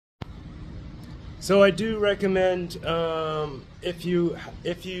So I do recommend if you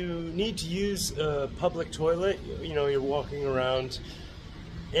need to use a public toilet, you know, you're walking around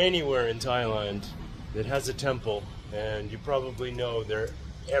anywhere in Thailand that has a temple, and you probably know they're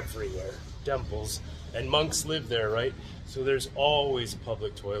everywhere, temples, and monks live there, right? So there's always a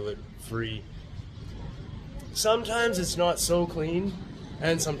public toilet, free. Sometimes it's not so clean,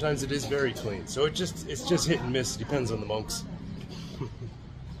 and sometimes it is very clean. So it's just hit and miss, depends on the monks.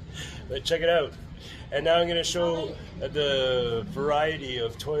 But check it out. And now I'm going to show the variety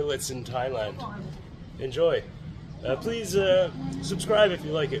of toilets in Thailand. Enjoy. Please subscribe if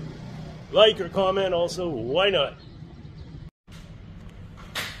you like it. Like or comment also, why not?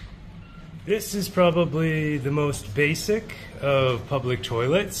 This is probably the most basic of public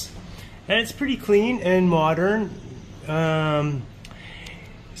toilets. And it's pretty clean and modern.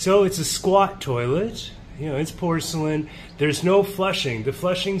 So it's a squat toilet. You know, it's porcelain. There's no flushing. The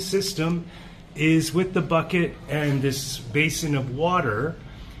flushing system is with the bucket and this basin of water.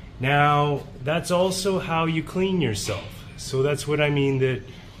 Now, that's also how you clean yourself. So that's what I mean, that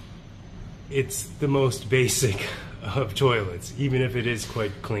it's the most basic of toilets, even if it is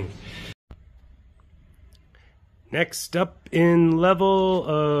quite clean. Next up in level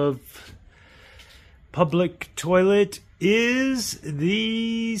of public toilet is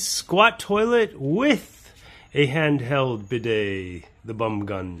the squat toilet with a handheld bidet, the bum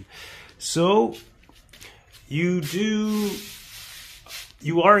gun. So you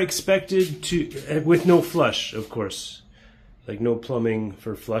are expected to, with no flush, of course, like no plumbing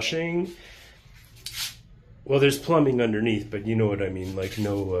for flushing. Well, there's plumbing underneath, but you know what I mean, like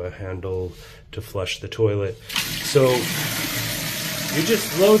no handle to flush the toilet. So you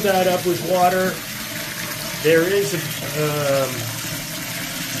just load that up with water. There is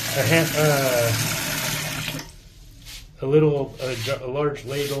a large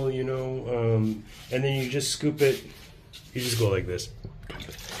ladle, you know, and then you just scoop it. You just go like this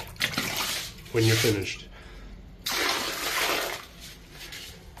when you're finished.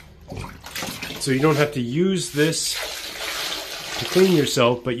 So you don't have to use this to clean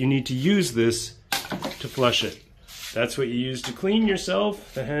yourself, but you need to use this to flush it. That's what you use to clean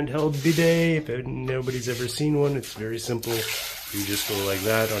yourself, the handheld bidet. If nobody's ever seen one, it's very simple. You just go like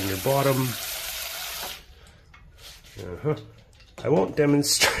that on your bottom. I won't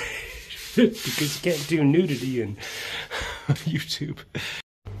demonstrate it because you can't do nudity in YouTube.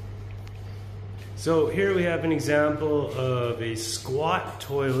 So here we have an example of a squat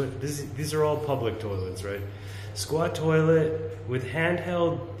toilet. These are all public toilets, right? Squat toilet with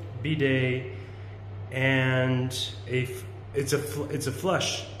handheld bidet, and it's a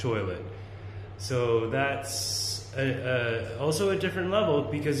flush toilet. So that's also a different level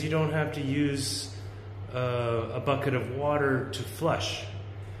because you don't have to use a bucket of water to flush.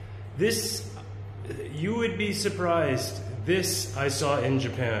 This, you would be surprised, this I saw in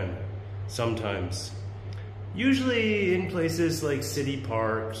Japan sometimes. Usually in places like city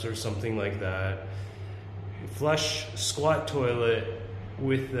parks or something like that. Flush squat toilet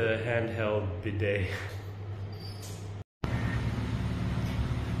with the handheld bidet.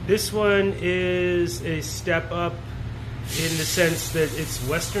 This one is a step up in the sense that it's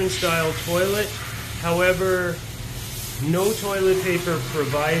Western style toilet. However, no toilet paper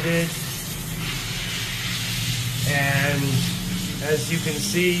provided, and as you can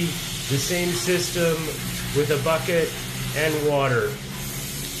see, the same system with a bucket and water.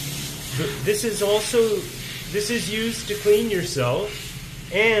 This is used to clean yourself,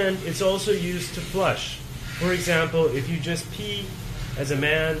 and it's also used to flush. For example, if you just pee as a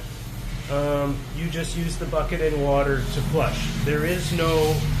man, you just use the bucket and water to flush. There is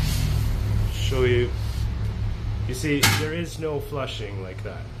no, show you, you see, there is no flushing like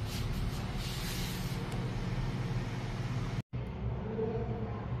that.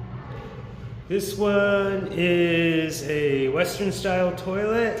 This one is a Western style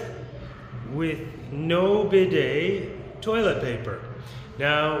toilet with no bidet toilet paper.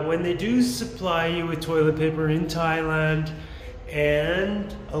 Now, when they do supply you with toilet paper in Thailand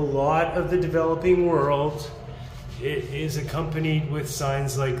and a lot of the developing world, it is accompanied with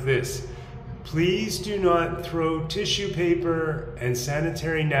signs like this. Please do not throw tissue paper and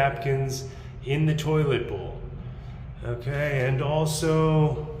sanitary napkins in the toilet bowl. Okay, and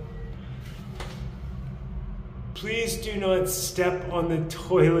also, please do not step on the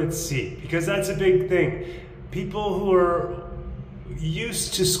toilet seat, because that's a big thing. People who are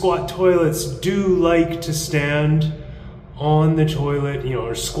used to squat toilets do like to stand on the toilet, you know,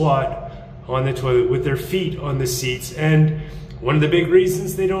 or squat on the toilet with their feet on the seats. And one of the big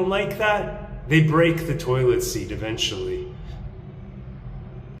reasons they don't like that, they break the toilet seat eventually.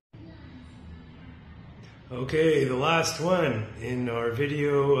 Okay, the last one in our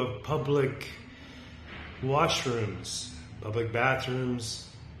video of public washrooms, public bathrooms,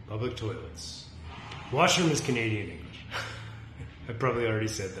 public toilets. Washroom is Canadian English. I probably already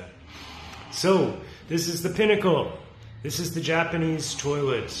said that. So, this is the pinnacle. This is the Japanese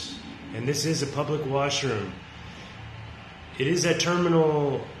toilet. And this is a public washroom. It is at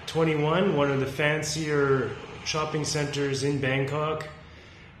Terminal 21, one of the fancier shopping centers in Bangkok.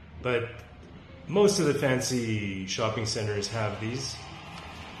 But most of the fancy shopping centers have these.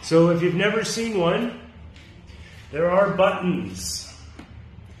 So if you've never seen one, there are buttons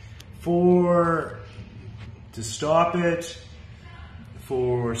to stop it,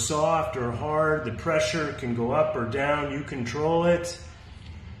 for soft or hard. The pressure can go up or down. You control it.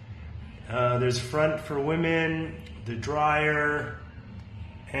 There's front for women, the dryer,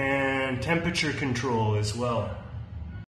 and temperature control as well.